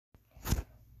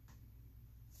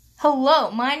Hello,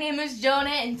 my name is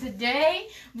Jonah, and today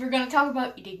we're going to talk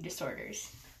about eating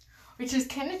disorders, which is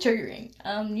kind of triggering.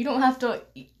 You don't have to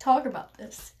talk about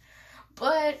this,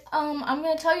 but I'm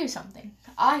going to tell you something.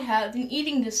 I have an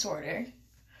eating disorder.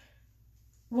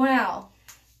 Wow.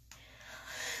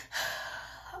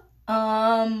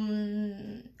 I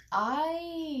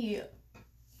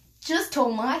just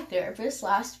told my therapist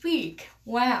last week.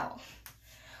 Wow.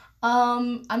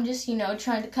 I'm just,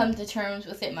 trying to come to terms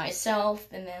with it myself,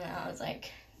 and then I was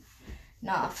like,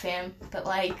 nah, fam, but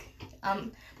my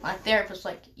therapist was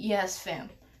like, yes, fam.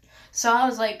 So I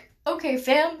was like, okay,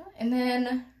 fam, and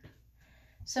then,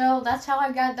 so that's how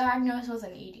I got diagnosed with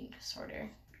an eating disorder.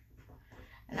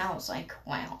 And I was like,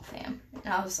 wow, fam.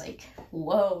 And I was like,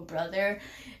 whoa, brother.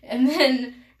 And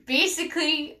then,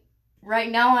 basically, right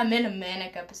now I'm in a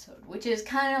manic episode, which is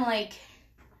kind of like,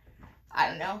 I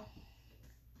don't know,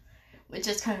 which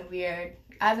is kind of weird.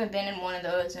 I haven't been in one of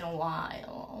those in a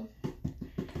while.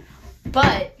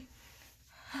 But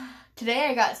today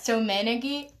I got so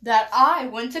manicky that I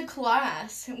went to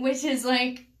class, which is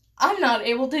like, I'm not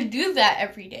able to do that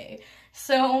every day.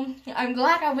 So I'm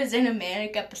glad I was in a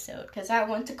manic episode because I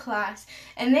went to class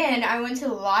and then I went to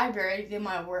the library to do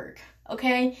my work,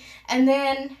 okay? And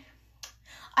then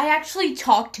I actually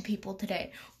talked to people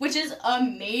today, which is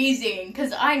amazing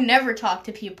because I never talk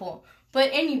to people.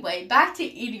 But anyway, back to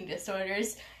eating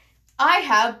disorders. I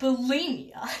have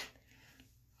bulimia.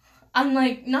 I'm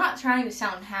not trying to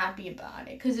sound happy about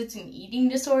it because it's an eating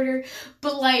disorder,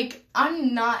 but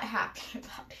I'm not happy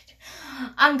about it.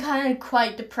 I'm kind of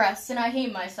quite depressed and I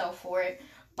hate myself for it.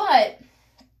 But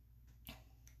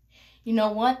you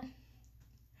know what?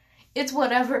 It's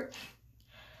whatever.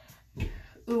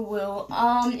 Ooh, well.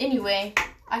 Anyway,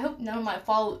 I hope none of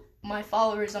my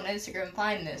followers on Instagram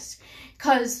find this,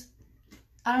 cause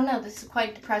I don't know, this is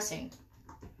quite depressing.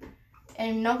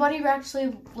 And nobody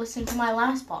actually listened to my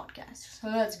last podcast,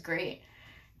 so that's great.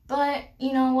 But,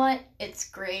 you know what? It's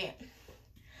great.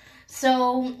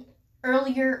 So,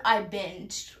 earlier I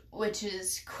binged, which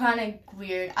is kind of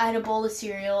weird. I had a bowl of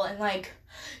cereal and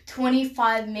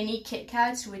 25 mini Kit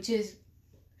Kats, which is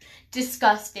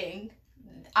disgusting.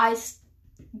 I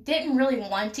didn't really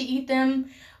want to eat them,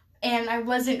 and I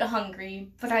wasn't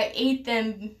hungry, but I ate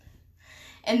them.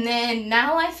 And then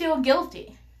now I feel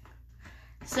guilty.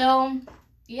 So,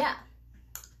 yeah.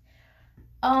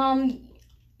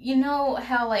 You know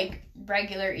how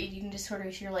regular eating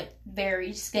disorders, you're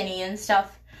very skinny and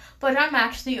stuff. But I'm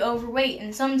actually overweight,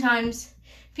 and sometimes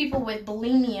people with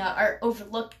bulimia are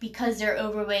overlooked because they're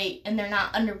overweight and they're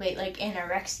not underweight like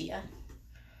anorexia.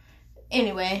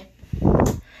 Anyway.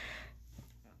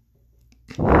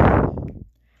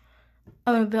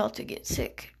 I'm about to get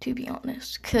sick, to be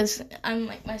honest, because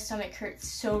I'm my stomach hurts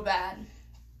so bad.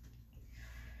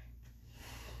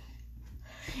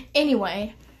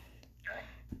 Anyway,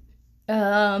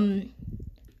 I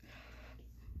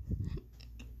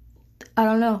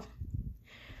don't know.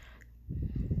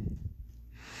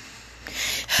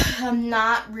 I'm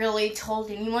not really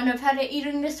told anyone I've had an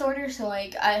eating disorder, so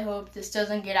I hope this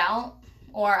doesn't get out,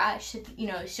 or I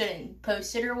shouldn't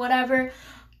post it or whatever,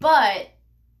 but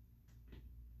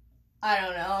I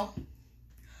don't know.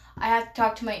 I have to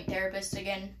talk to my therapist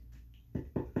again.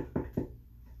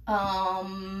 My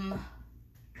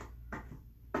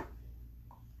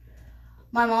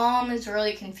mom is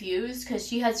really confused because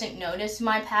she hasn't noticed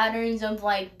my patterns of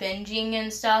binging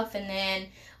and stuff, and then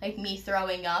me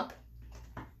throwing up,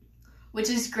 which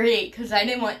is great because I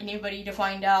didn't want anybody to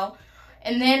find out.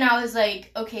 And then I was like,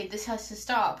 okay, this has to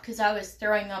stop because I was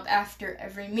throwing up after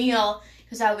every meal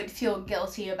because I would feel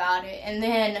guilty about it. And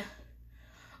then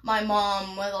my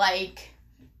mom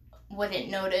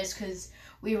wouldn't notice because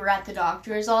we were at the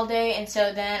doctor's all day, and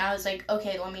so then I was like,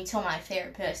 okay, let me tell my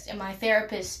therapist, and my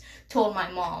therapist told my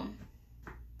mom.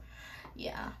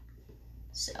 Yeah,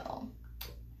 so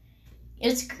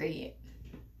it's great.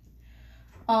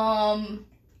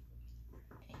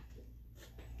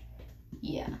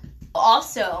 Yeah.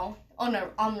 Also, on an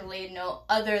unrelated note,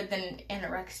 other than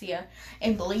anorexia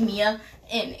and bulimia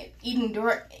and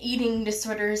eating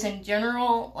disorders in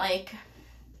general, my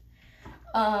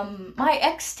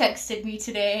ex texted me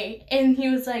today, and he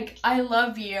was like, I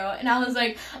love you, and I was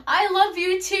like, I love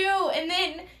you too, and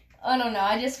then, I don't know,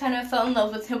 I just kind of fell in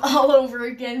love with him all over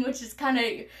again, which is kind of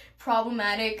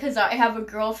problematic, because I have a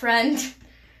girlfriend.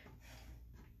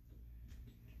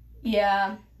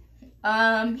 Yeah,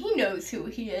 he knows who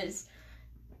he is.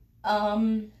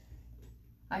 I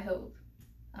hope.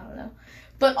 I don't know.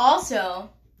 But also,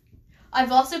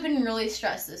 I've also been really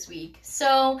stressed this week.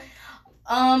 So,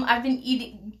 I've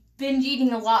been binge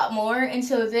eating a lot more, and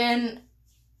so then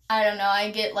I don't know,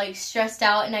 I get like stressed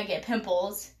out and I get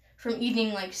pimples from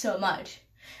eating like so much.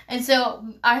 And so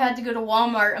I had to go to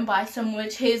Walmart and buy some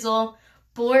witch hazel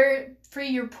pore for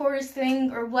your pores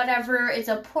thing or whatever. It's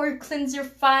a pore cleanser,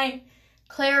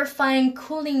 clarifying,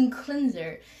 cooling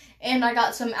cleanser. And I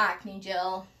got some acne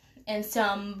gel and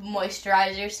some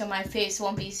moisturizer so my face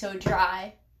won't be so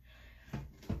dry.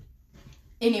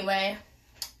 Anyway,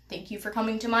 thank you for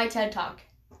coming to my TED Talk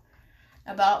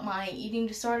about my eating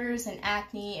disorders and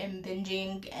acne and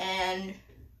binging, and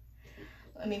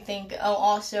let me think,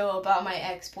 also about my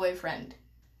ex-boyfriend.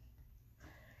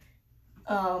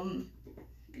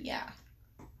 Yeah.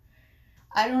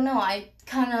 I don't know, I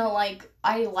kind of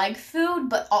I like food,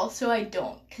 but also I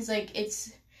don't, because like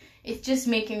it's just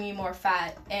making me more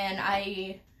fat, and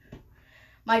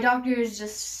my doctors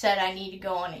just said I need to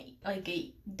go on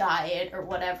a diet or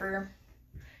whatever,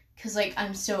 because like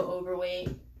I'm so overweight.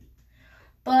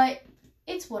 But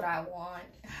it's what I want.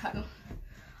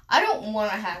 I don't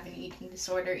want to have an eating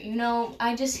disorder, you know?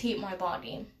 I just hate my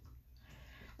body.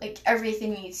 Like,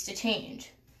 everything needs to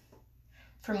change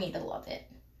for me to love it.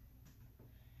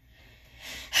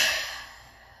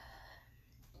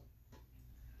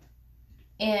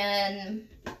 And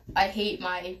I hate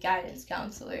my guidance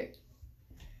counselor.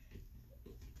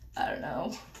 I don't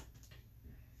know.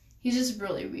 He's just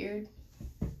really weird.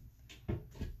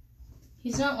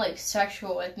 He's not, like,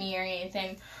 sexual with me or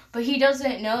anything, but he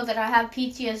doesn't know that I have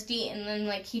PTSD, and then,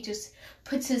 like, he just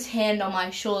puts his hand on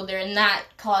my shoulder, and that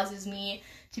causes me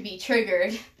to be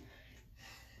triggered.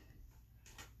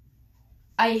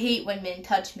 I hate when men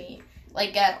touch me,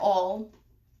 like, at all.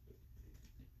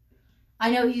 I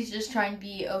know he's just trying to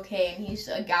be okay, and he's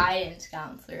a guidance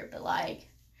counselor, but, like,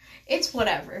 it's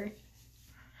whatever.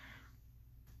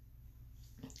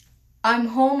 I'm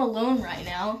home alone right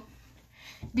now.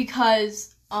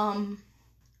 Because, I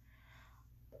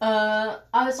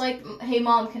was like, hey,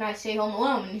 Mom, can I stay home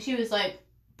alone? And she was like,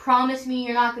 promise me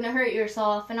you're not going to hurt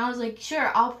yourself. And I was like, sure,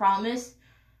 I'll promise.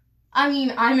 I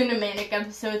mean, I'm in a manic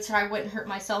episode, so I wouldn't hurt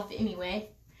myself anyway.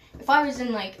 If I was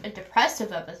in, like, a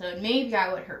depressive episode, maybe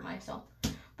I would hurt myself.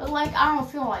 But, like, I don't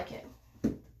feel like it.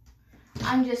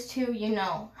 I'm just too,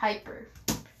 hyper.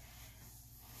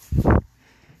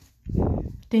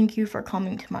 Thank you for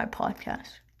coming to my podcast.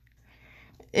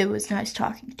 It was nice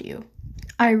talking to you.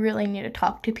 I really need to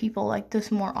talk to people like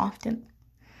this more often.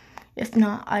 If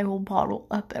not, I will bottle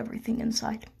up everything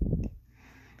inside.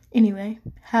 Anyway,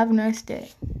 have a nice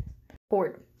day.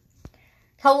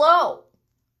 Hello!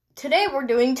 Today we're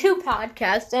doing 2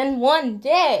 podcasts in one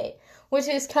day, which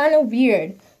is kind of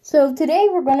weird. So today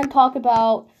we're going to talk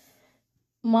about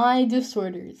my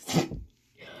disorders.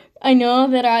 I know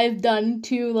that I've done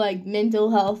 2,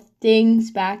 mental health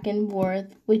things back and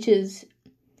forth, which is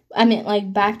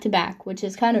back to back, which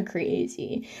is kind of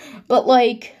crazy. But,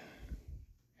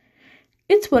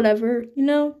 it's whatever,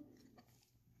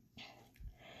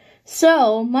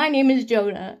 So, my name is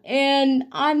Jonah, and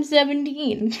I'm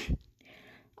 17.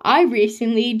 I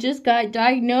recently just got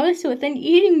diagnosed with an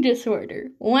eating disorder.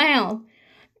 Wow.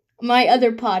 My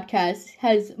other podcast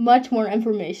has much more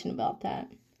information about that.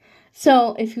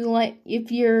 So, if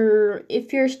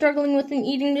you're struggling with an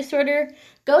eating disorder,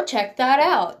 go check that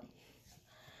out.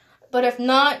 But if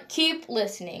not, keep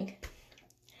listening.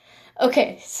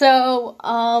 Okay, so,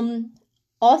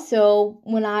 also,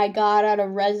 when I got out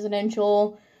of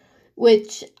residential,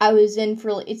 which I was in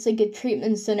for, it's like a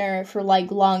treatment center for,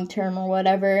 long-term or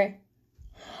whatever.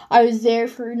 I was there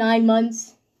for 9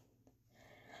 months.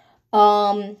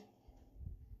 I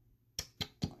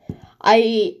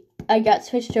got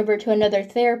switched over to another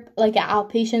an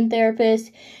outpatient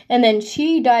therapist, and then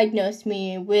she diagnosed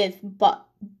me with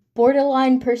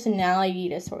borderline personality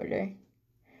disorder,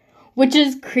 which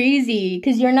is crazy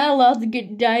because you're not allowed to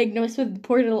get diagnosed with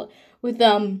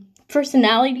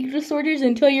personality disorders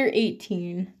until you're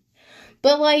 18.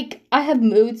 But I have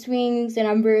mood swings and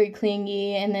I'm very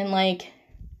clingy, and then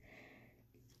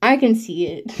I can see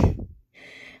it.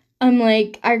 I'm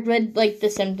I read the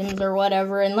symptoms or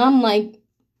whatever, and I'm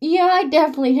yeah, I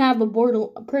definitely have a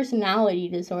personality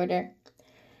disorder.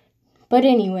 But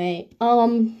anyway,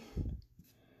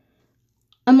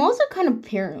 I'm also kind of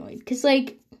paranoid, because,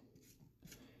 I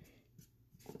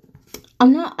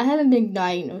haven't been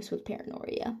diagnosed with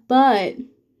paranoia, but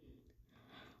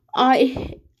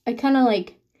I kind of,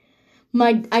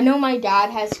 I know my dad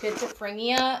has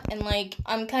schizophrenia, and,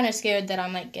 I'm kind of scared that I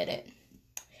might get it,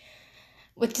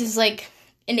 which is, an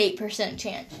 8%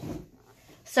 chance.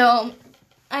 So,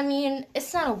 I mean,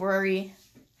 it's not a worry.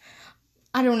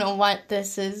 I don't know what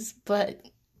this is, but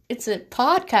it's a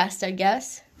podcast, I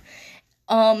guess.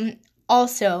 I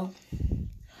also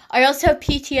have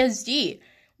PTSD,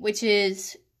 which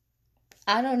is,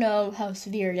 I don't know how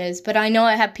severe it is, but I know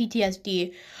I have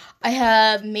PTSD. I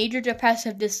have major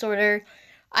depressive disorder.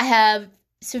 I have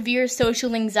severe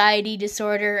social anxiety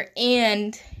disorder,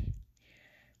 and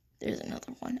there's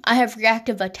another one. I have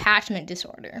reactive attachment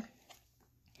disorder.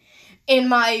 And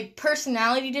my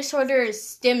personality disorder is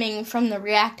stemming from the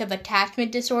reactive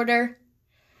attachment disorder.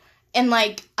 And,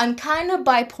 like, I'm kind of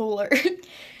bipolar.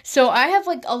 So I have,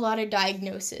 like, a lot of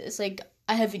diagnoses. Like,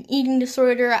 I have an eating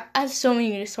disorder. I have so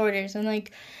many disorders. And,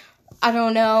 like, I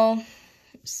don't know.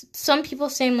 Some people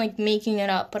say I'm, like, making it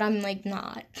up, but I'm, like,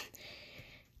 not.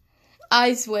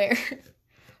 I swear.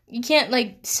 You can't,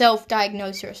 like,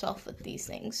 self-diagnose yourself with these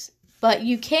things. But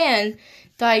you can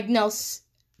diagnose...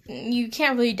 You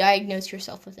can't really diagnose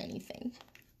yourself with anything.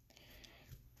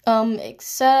 Nothing.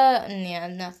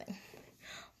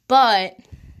 But,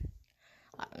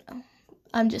 I don't know.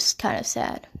 I'm just kind of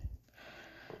sad.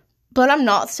 But I'm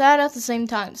not sad at the same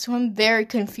time, so I'm very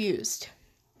confused.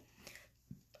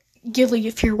 Gilly,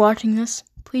 if you're watching this,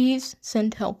 please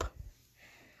send help.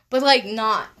 But, like,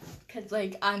 not, because,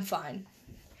 like, I'm fine.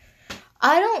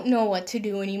 I don't know what to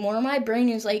do anymore. My brain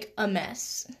is, like, a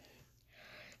mess.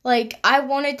 Like, I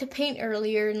wanted to paint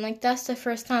earlier, and, like, that's the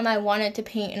first time I wanted to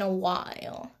paint in a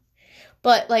while.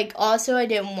 But, like, also I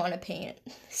didn't want to paint.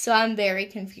 So I'm very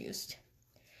confused.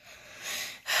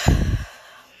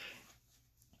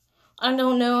 I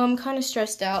don't know, I'm kind of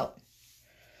stressed out.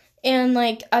 And,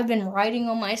 like, I've been writing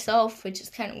on myself, which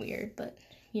is kind of weird, but,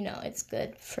 you know, it's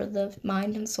good for the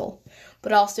mind and soul.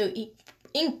 But also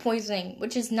ink poisoning,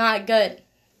 which is not good.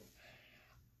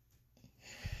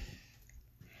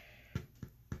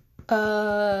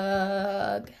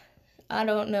 I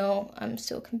don't know. I'm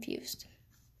so confused.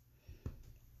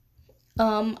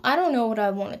 I don't know what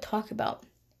I want to talk about.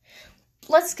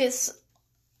 Let's get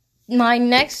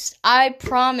I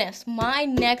promise, my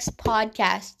next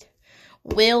podcast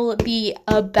will be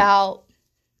about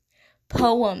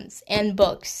poems and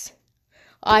books.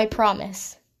 I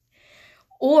promise.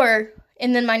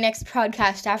 And then my next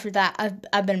podcast after that,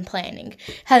 I've been planning,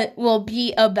 will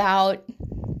be about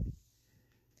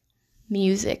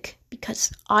music,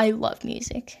 because I love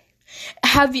music.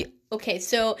 Okay,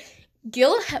 so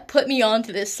Gil put me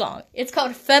onto this song. It's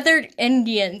called Feathered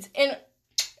Indians, and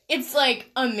it's, like,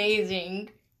 amazing.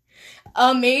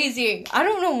 Amazing. I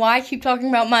don't know why I keep talking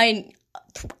about my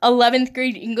 11th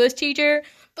grade English teacher,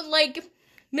 but, like,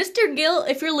 Mr. Gil,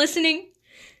 if you're listening,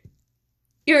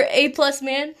 you're A+,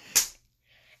 man.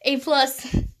 A+.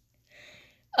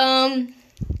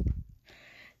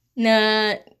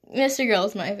 Nah, Mr. Gil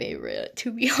is my favorite,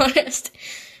 to be honest.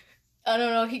 I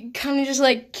don't know, he kind of just,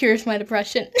 like, cures my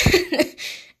depression.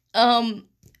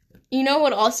 You know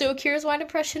what also cures my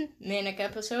depression? Manic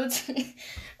episodes.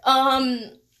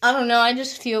 I don't know, I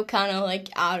just feel kind of, like,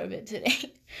 out of it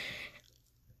today.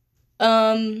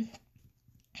 I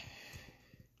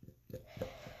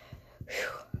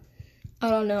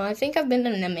don't know, I think I've been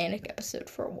in a manic episode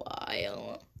for a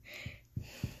while.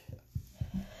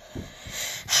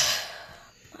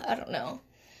 I don't know.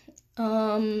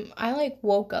 I, like,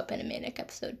 woke up in a manic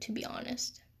episode, to be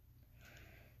honest.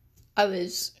 I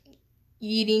was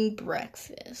eating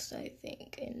breakfast, I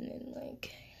think, and then,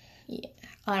 like, yeah,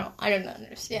 I don't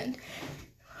understand.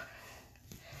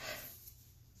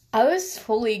 I was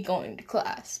fully going to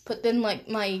class, but then, like,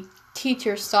 my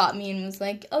teacher stopped me and was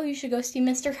like, oh, you should go see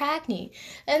Mr. Hackney.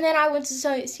 And then I went to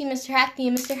see Mr. Hackney,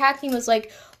 and Mr. Hackney was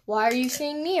like, why are you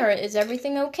seeing me, or is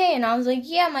everything okay? And I was like,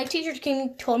 yeah, my teacher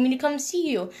told me to come see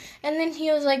you. And then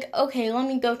he was like, okay, let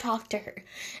me go talk to her.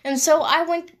 And so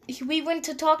we went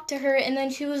to talk to her, and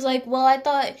then she was like, well, I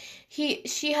thought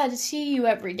she had to see you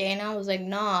every day. And I was like,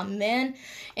 nah, man.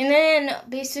 And then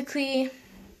basically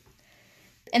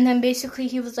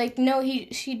he was like, no,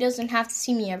 she doesn't have to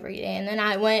see me every day. And then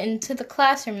I went into the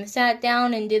classroom and sat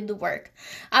down and did the work.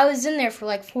 I was in there for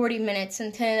like 40 minutes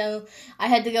until I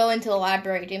had to go into the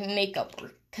library to make up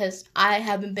work, because I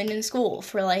haven't been in school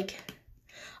for like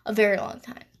a very long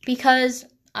time. Because,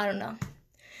 I don't know.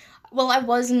 Well, I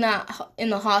was in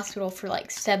the hospital for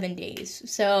like 7 days.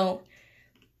 So,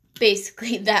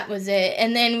 basically that was it.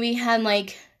 And then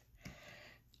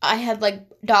I had like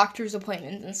doctor's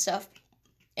appointments and stuff.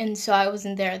 And so I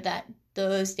wasn't there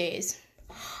those days.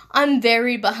 I'm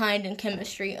very behind in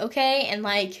chemistry, okay? And,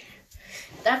 like,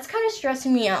 that's kind of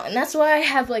stressing me out. And that's why I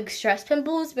have, like, stress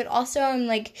pimples. But also I'm,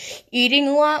 like, eating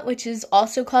a lot, which is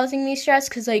also causing me stress.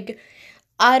 Because, like,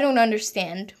 I don't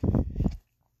understand.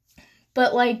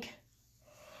 But, like,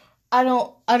 I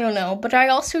don't know, but I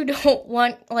also don't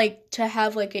want, like, to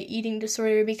have, like, an eating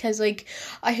disorder because, like,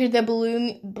 I heard that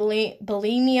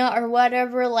bulimia or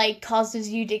whatever, like, causes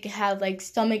you to have, like,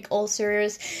 stomach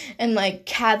ulcers and, like,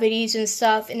 cavities and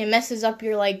stuff, and it messes up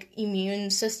your, like, immune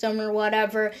system or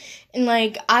whatever, and,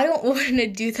 like, I don't want to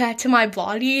do that to my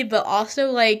body, but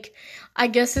also, like, I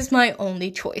guess it's my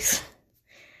only choice.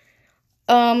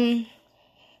 I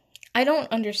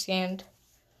don't understand,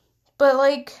 but,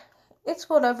 like, it's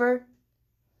whatever.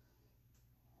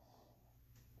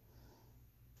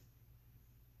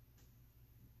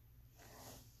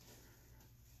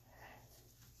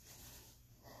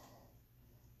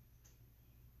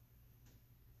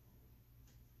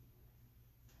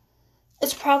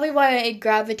 It's probably why I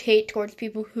gravitate towards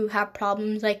people who have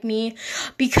problems like me,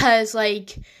 because,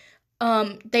 like,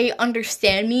 they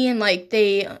understand me and, like,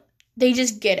 they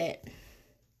just get it.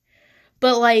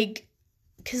 But, like,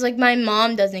 because, like, my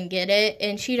mom doesn't get it,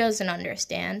 and she doesn't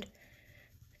understand.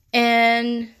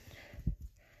 And,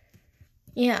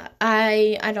 yeah,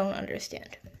 I don't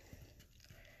understand.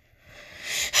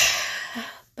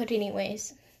 But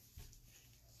anyways,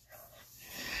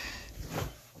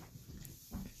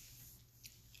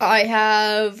 I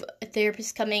have a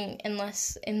therapist coming in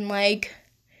like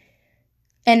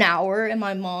an hour, and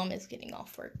my mom is getting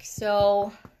off work.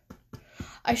 So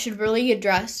I should really get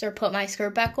dressed or put my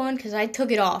skirt back on, because I took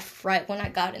it off right when I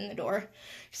got in the door.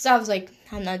 Because I was like,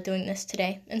 I'm not doing this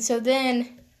today. And so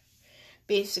then,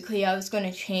 basically, I was going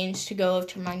to change to go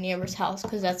to my neighbor's house,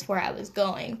 because that's where I was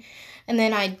going. And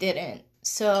then I didn't.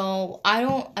 So, I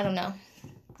don't know.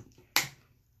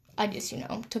 I just,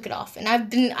 took it off. And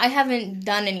I haven't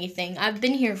done anything. I've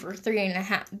been here for 3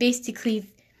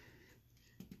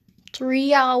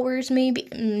 hours maybe.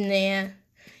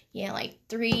 Yeah, like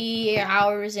 3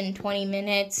 hours and 20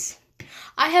 minutes.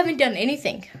 I haven't done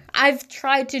anything. I've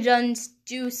tried to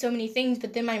do so many things,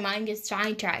 but then my mind gets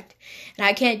sidetracked, and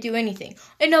I can't do anything.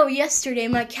 I know yesterday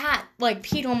my cat, like,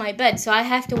 peed on my bed, so I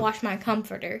have to wash my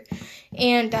comforter.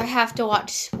 And I have to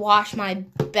wash my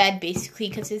bed, basically,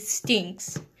 because it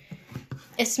stinks.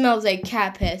 It smells like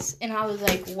cat piss, and I was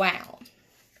like, wow.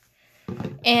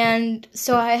 And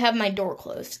so I have my door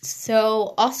closed.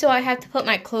 So also I have to put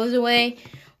my clothes away,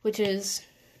 which is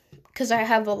because I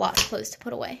have a lot of clothes to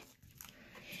put away.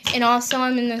 And also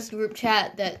I'm in this group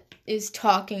chat that is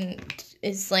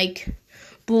like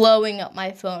blowing up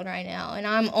my phone right now, and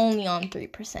I'm only on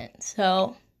 3%.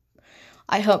 So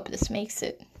I hope this makes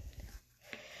it.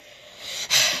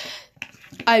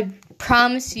 I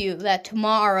promise you that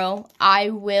tomorrow I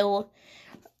will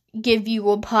give you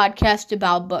a podcast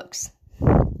about books.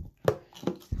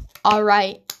 All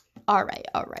right. I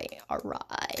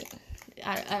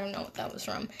don't know what that was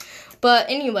from. But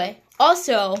anyway,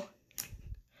 also,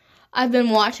 I've been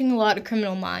watching a lot of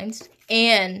Criminal Minds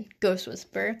and Ghost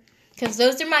Whisperer, because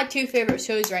those are my 2 favorite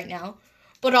shows right now.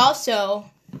 But also,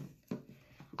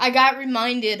 I got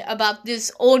reminded about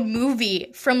this old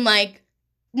movie from, like,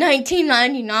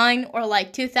 1999 or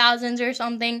like 2000s or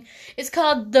something. It's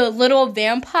called The Little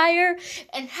Vampire.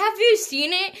 And have you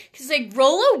seen it? Because, like,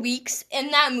 Rolo Weeks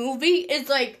in that movie is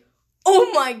like,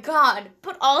 oh my god.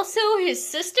 But also his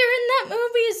sister in that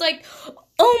movie is like,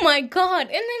 oh my god.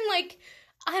 And then, like,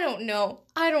 I don't know.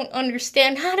 I don't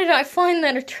understand. How did I find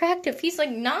that attractive? He's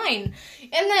like 9. And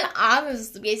then I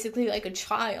was basically like a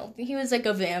child. He was like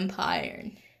a vampire.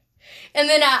 And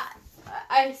then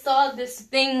I saw this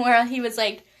thing where he was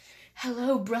like,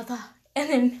 hello, brother. And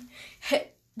then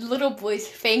the little boy's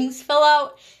fangs fell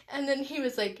out. And then he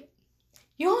was like,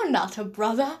 you're not a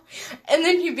brother. And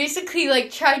then he basically, like,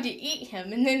 tried to eat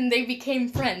him. And then they became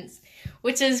friends,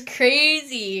 which is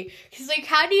crazy. Because, like,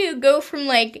 how do you go from,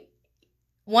 like,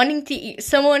 wanting to eat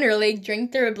someone or, like,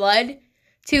 drink their blood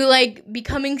to, like,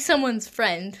 becoming someone's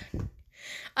friend?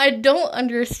 I don't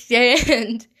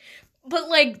understand. But,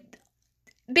 like,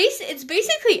 it's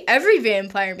basically every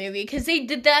vampire movie, because they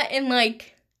did that in,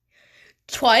 like,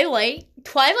 Twilight.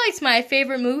 Twilight's my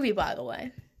favorite movie, by the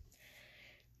way.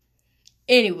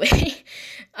 Anyway,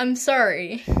 I'm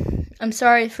sorry. I'm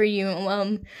sorry for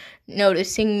you,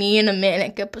 noticing me in a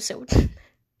manic episode.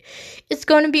 It's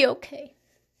gonna be okay.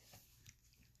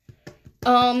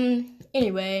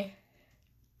 Anyway.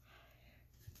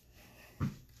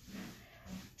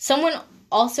 Someone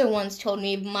also once told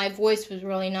me my voice was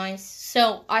really nice,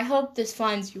 so I hope this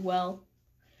finds you well.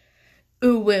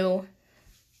 Ooh, woo.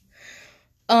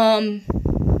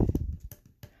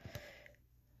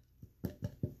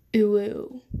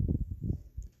 Ooh.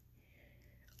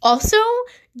 Also,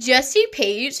 Jessie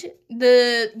Page,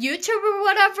 the YouTuber or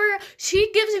whatever,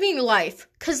 she gives me life.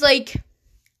 Because, like,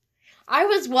 I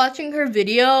was watching her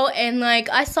video and like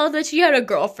I saw that she had a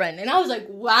girlfriend and I was like,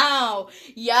 wow,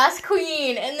 yes,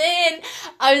 queen. And then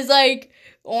I was like,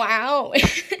 wow,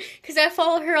 because I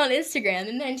follow her on Instagram,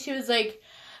 and then she was like,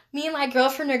 me and my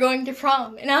girlfriend are going to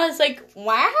prom, and I was like,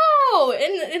 wow,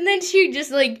 and then she just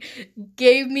like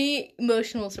gave me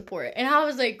emotional support, and I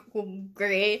was like, well,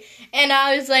 great, and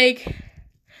I was like,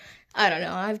 I don't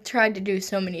know, I've tried to do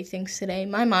so many things today,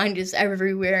 my mind is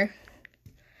everywhere,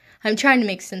 I'm trying to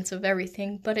make sense of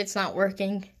everything, but it's not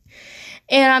working,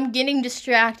 and I'm getting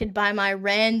distracted by my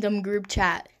random group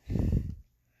chat.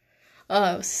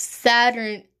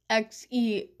 Saturn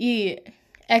XEXE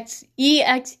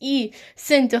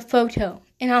sent a photo.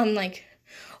 And I'm like,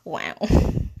 wow.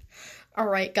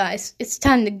 Alright, guys, it's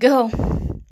time to go.